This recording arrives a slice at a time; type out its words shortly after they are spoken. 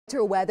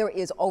Winter weather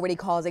is already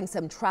causing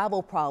some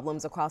travel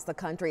problems across the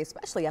country,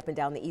 especially up and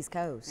down the East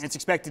Coast. And it's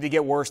expected to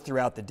get worse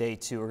throughout the day,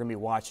 too. We're going to be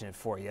watching it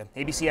for you.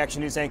 ABC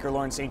Action News anchor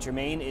Lauren St.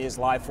 Germain is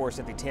live for us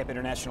at the Tampa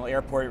International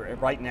Airport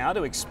right now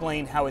to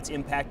explain how it's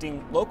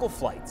impacting local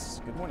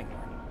flights. Good morning,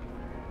 Lauren.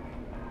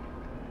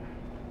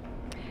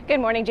 Good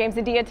morning, James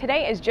and Dia.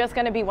 Today is just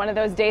going to be one of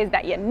those days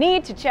that you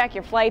need to check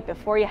your flight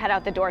before you head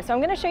out the door. So I'm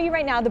going to show you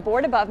right now the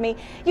board above me.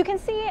 You can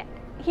see it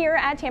here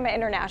at Tampa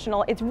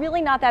International. It's really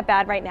not that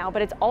bad right now,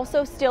 but it's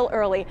also still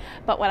early.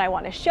 But what I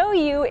want to show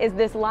you is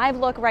this live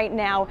look right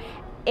now.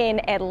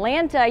 In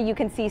Atlanta, you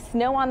can see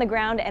snow on the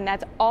ground, and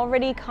that's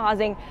already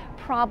causing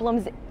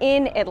problems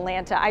in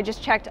Atlanta. I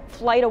just checked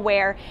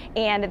FlightAware,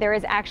 and there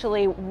is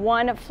actually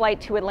one flight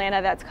to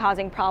Atlanta that's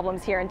causing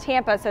problems here in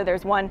Tampa, so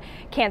there's one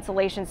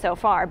cancellation so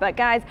far. But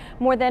guys,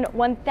 more than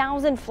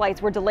 1,000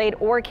 flights were delayed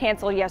or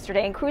canceled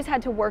yesterday, and crews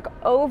had to work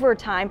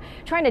overtime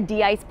trying to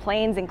de-ice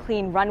planes and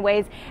clean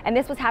runways. And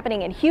this was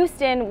happening in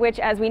Houston, which,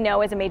 as we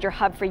know, is a major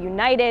hub for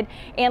United.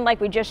 And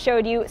like we just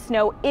showed you,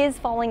 snow is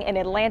falling in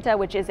Atlanta,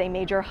 which is a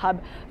major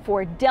hub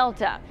for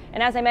Delta.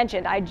 And as I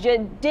mentioned, I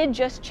did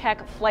just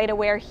check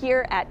FlightAware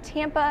here at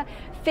Tampa.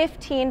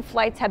 15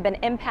 flights have been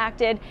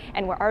impacted,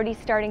 and we're already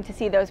starting to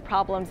see those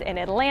problems in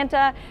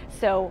Atlanta.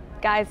 So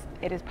guys,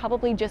 it is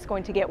probably just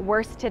going to get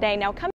worse today. Now,